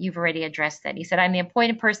 you've already addressed that. He said, I'm the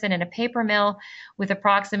appointed person in a paper mill with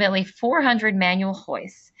approximately 400 manual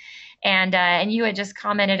hoists. And you had just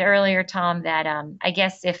commented earlier, Tom, that I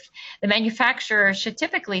guess if the manufacturer should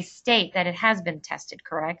typically state that it has been tested,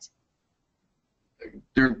 correct?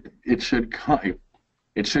 It should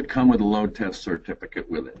come with a load test certificate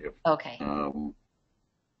with it. Okay.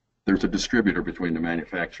 There's a distributor between the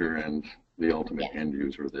manufacturer and the ultimate Yeah. end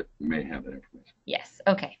user that may have that information. Yes.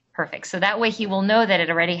 Okay. Perfect. So that way he will know that it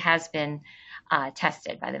already has been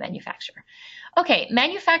tested by the manufacturer. Okay.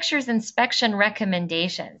 Manufacturer's inspection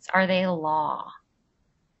recommendations. Are they law?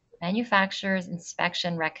 Manufacturer's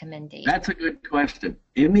inspection recommendations. That's a good question.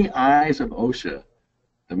 In the eyes of OSHA,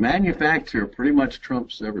 the manufacturer pretty much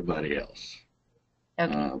trumps everybody else.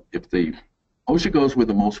 Okay. If the OSHA goes with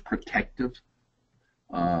the most protective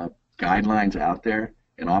guidelines out there,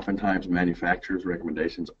 and oftentimes manufacturers'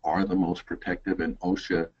 recommendations are the most protective, and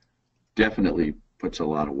OSHA definitely puts a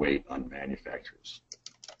lot of weight on manufacturers'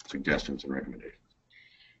 suggestions and recommendations.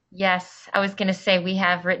 Yes, I was going to say we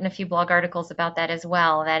have written a few blog articles about that as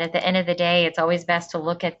well, that at the end of the day, it's always best to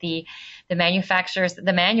look at the manufacturer's,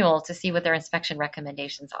 the manual, to see what their inspection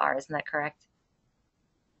recommendations are. Isn't that correct?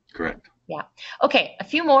 Correct. Yeah. Okay, a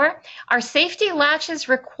few more. Are safety latches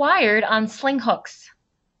required on sling hooks?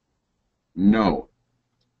 No.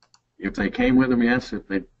 If they came with them, yes. If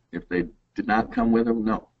they did not come with them,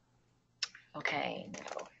 no. Okay,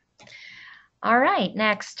 no. All right,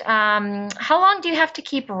 next. How long do you have to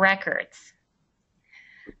keep records?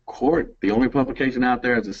 Court, the only publication out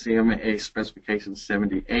there is the CMA Specification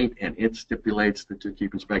 78, and it stipulates that you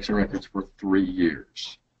keep inspection records for 3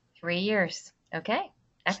 years. 3 years. Okay.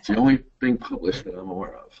 It's the only thing published that I'm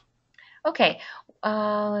aware of. Okay.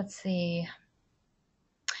 Let's see.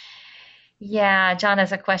 Yeah, John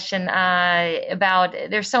has a question about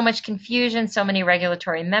there's so much confusion, so many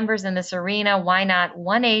regulatory members in this arena. Why not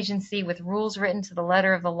one agency with rules written to the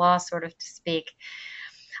letter of the law, sort of to speak?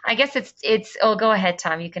 I guess it's. Oh, go ahead,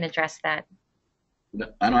 Tom. You can address that.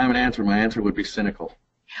 I don't have an answer. My answer would be cynical.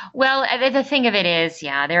 Well, the thing of it is,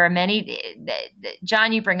 yeah, there are many.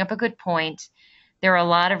 John, you bring up a good point. There are a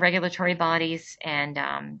lot of regulatory bodies, and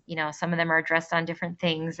some of them are addressed on different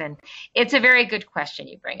things. And it's a very good question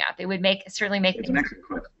you bring up. It would certainly make It's things, an excellent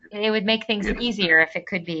question. it would make things easier if it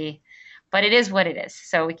could be, but it is what it is.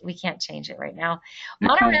 So we can't change it right now.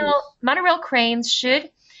 Monorail cranes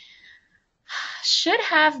should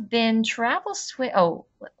have been travel switch. Oh,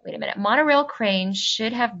 wait a minute. Monorail cranes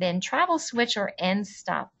should have been travel switch or end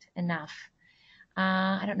stopped enough.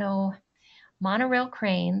 I don't know. Monorail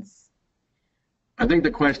cranes. I think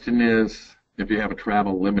the question is if you have a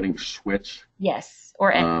travel limiting switch. Yes,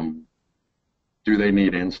 or end. Do they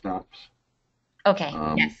need end stops? Okay,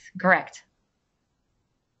 yes, correct.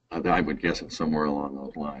 I would guess it's somewhere along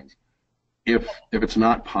those lines. If it's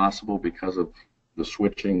not possible because of the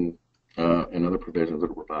switching and other provisions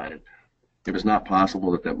that are provided, if it's not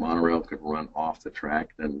possible that monorail could run off the track,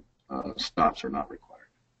 then stops are not required.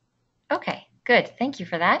 Okay, good. Thank you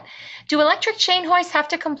for that. Do electric chain hoists have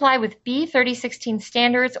to comply with B3016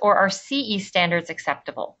 standards, or are CE standards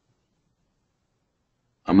acceptable?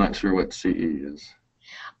 I'm not sure what CE is.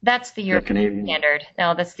 That's the European Canadian standard.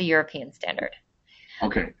 No, that's the European standard.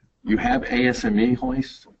 Okay. You have ASME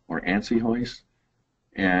hoists or ANSI hoists,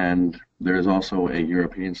 and there's also a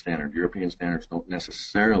European standard. European standards don't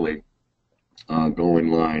necessarily go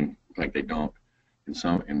in line. In fact, they don't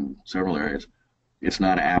in several areas it's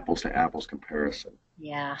not an apples to apples comparison.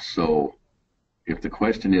 Yeah. So if the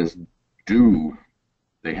question is, do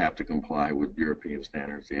they have to comply with European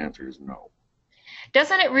standards, the answer is no.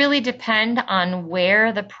 Doesn't it really depend on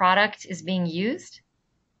where the product is being used?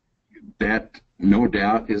 That no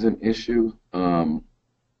doubt is an issue.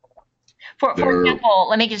 For There, example,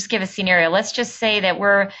 let me just give a scenario. Let's just say that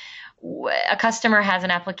a customer has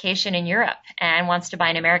an application in Europe and wants to buy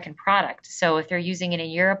an American product. So if they're using it in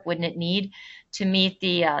Europe, wouldn't it need to meet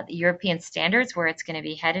the European standards where it's going to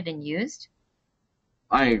be headed and used?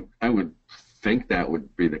 I would think that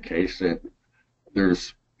would be the case. That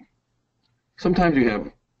there's sometimes you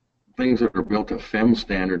have things that are built to FEM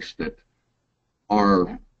standards that are,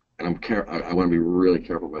 and I want to be really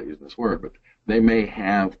careful about using this word, but they may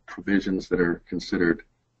have provisions that are considered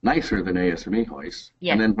nicer than ASME hoists,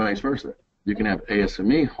 Yes. and then vice versa. You can have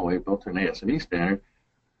ASME hoist built to an ASME standard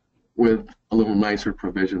with a little nicer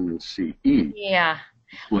provision than CE. Yeah.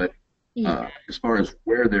 But as far as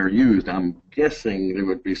where they're used, I'm guessing there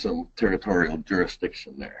would be some territorial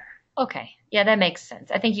jurisdiction there. Okay. Yeah, that makes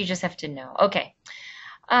sense. I think you just have to know. Okay.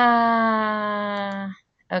 Uh,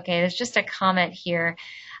 okay, there's just a comment here.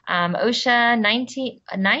 OSHA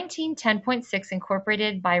 1910.6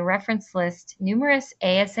 incorporated by reference list numerous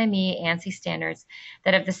ASME ANSI standards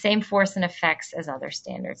that have the same force and effects as other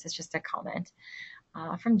standards. It's just a comment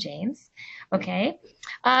from James. Okay.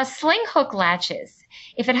 Sling hook latches.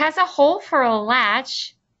 If it has a hole for a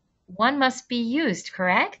latch, one must be used,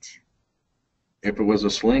 correct? If it was a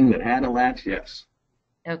sling that had a latch, yes.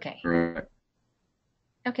 Okay. Correct.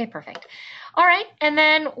 Okay, perfect. All right, and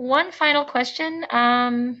then one final question.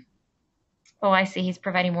 Oh, I see. He's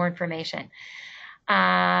providing more information.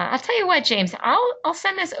 I'll tell you what, James. I'll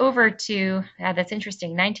send this over to. That's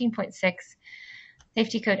interesting. 19.6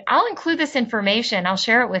 safety code. I'll include this information. I'll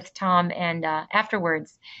share it with Tom and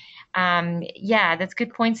afterwards. Yeah, that's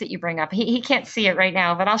good points that you bring up. He can't see it right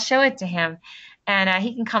now, but I'll show it to him, and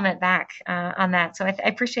he can comment back on that. So I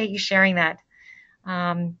appreciate you sharing that.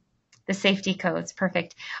 The safety codes.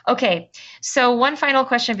 Perfect. Okay, so one final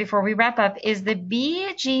question before we wrap up. Is the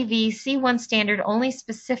BGV C1 standard only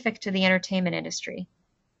specific to the entertainment industry?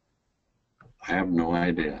 I have no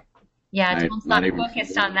idea. Yeah, Tom's not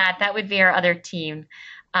focused on that. That would be our other team.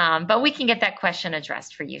 But we can get that question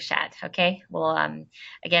addressed for you, Shad. Okay. Well,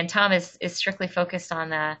 again, Tom is strictly focused on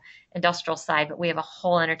the industrial side, but we have a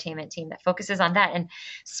whole entertainment team that focuses on that. And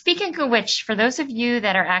speaking of which, for those of you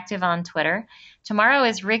that are active on Twitter, tomorrow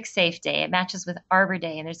is Rig Safe Day. It matches with Arbor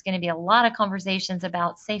Day, and there's going to be a lot of conversations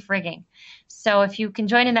about safe rigging. So if you can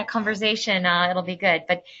join in that conversation, it'll be good.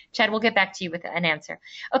 But Chad, we'll get back to you with an answer.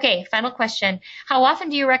 Okay, final question. How often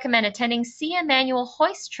do you recommend attending CM manual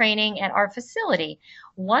hoist training at our facility?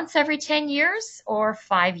 Once every 10 years or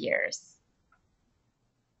 5 years?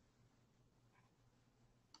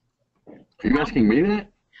 Are you asking me that?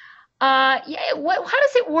 Yeah. How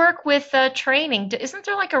does it work with training? Isn't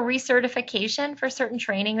there like a recertification for certain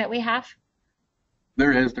training that we have?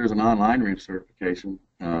 There is. There's an online recertification.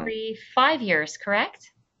 Every 5 years,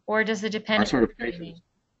 correct? Or does it depend? Our certifications.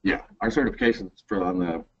 Yeah, our certifications for on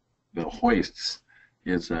the hoists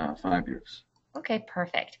is 5 years. Okay,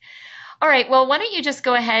 perfect. All right, well, why don't you just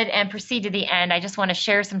go ahead and proceed to the end. I just want to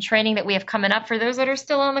share some training that we have coming up for those that are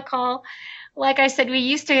still on the call. Like I said, we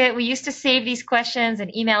used to save these questions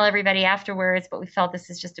and email everybody afterwards, but we felt this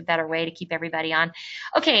is just a better way to keep everybody on.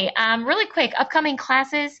 Okay, really quick, upcoming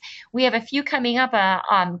classes. We have a few coming up.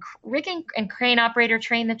 Rigging and crane operator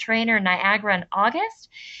train the trainer in Niagara in August.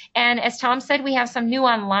 And as Tom said, we have some new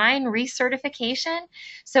online recertification.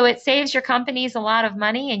 So it saves your companies a lot of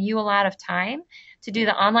money and you a lot of time to do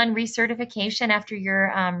the online recertification after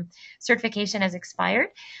your certification has expired.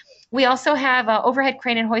 We also have overhead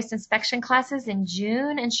crane and hoist inspection classes in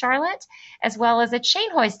June in Charlotte, as well as a chain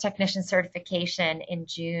hoist technician certification in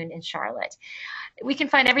June in Charlotte. We can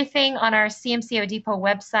find everything on our CMCO Depot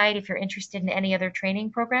website if you're interested in any other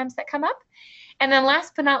training programs that come up. And then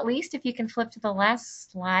last but not least, if you can flip to the last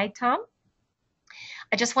slide, Tom.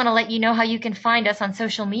 I just want to let you know how you can find us on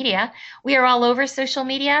social media. We are all over social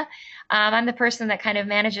media. I'm the person that kind of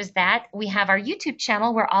manages that. We have our YouTube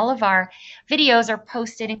channel where all of our videos are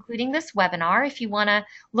posted, including this webinar. If you want to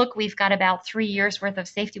look, we've got about 3 years worth of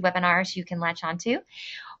safety webinars you can latch onto.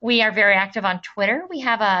 We are very active on Twitter. We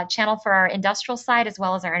have a channel for our industrial side as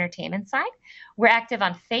well as our entertainment side. We're active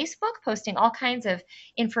on Facebook, posting all kinds of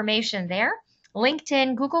information there.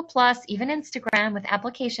 LinkedIn, Google+, even Instagram with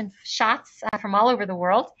application shots from all over the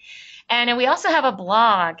world. And we also have a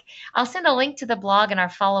blog. I'll send a link to the blog in our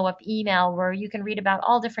follow-up email where you can read about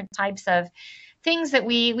all different types of things that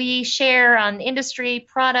we share on industry,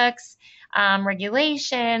 products,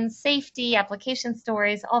 regulations, safety, application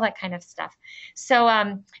stories, all that kind of stuff.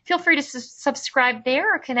 So feel free to subscribe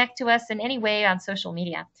there or connect to us in any way on social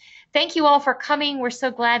media. Thank you all for coming. We're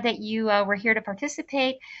so glad that you were here to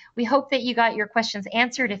participate. We hope that you got your questions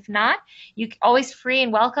answered. If not, you're always free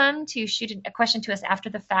and welcome to shoot a question to us after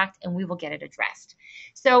the fact, and we will get it addressed.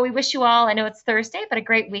 So we wish you all, I know it's Thursday, but a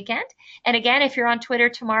great weekend. And again, if you're on Twitter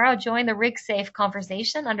tomorrow, join the RigSafe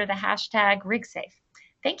conversation under the hashtag RigSafe.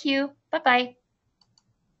 Thank you. Bye-bye.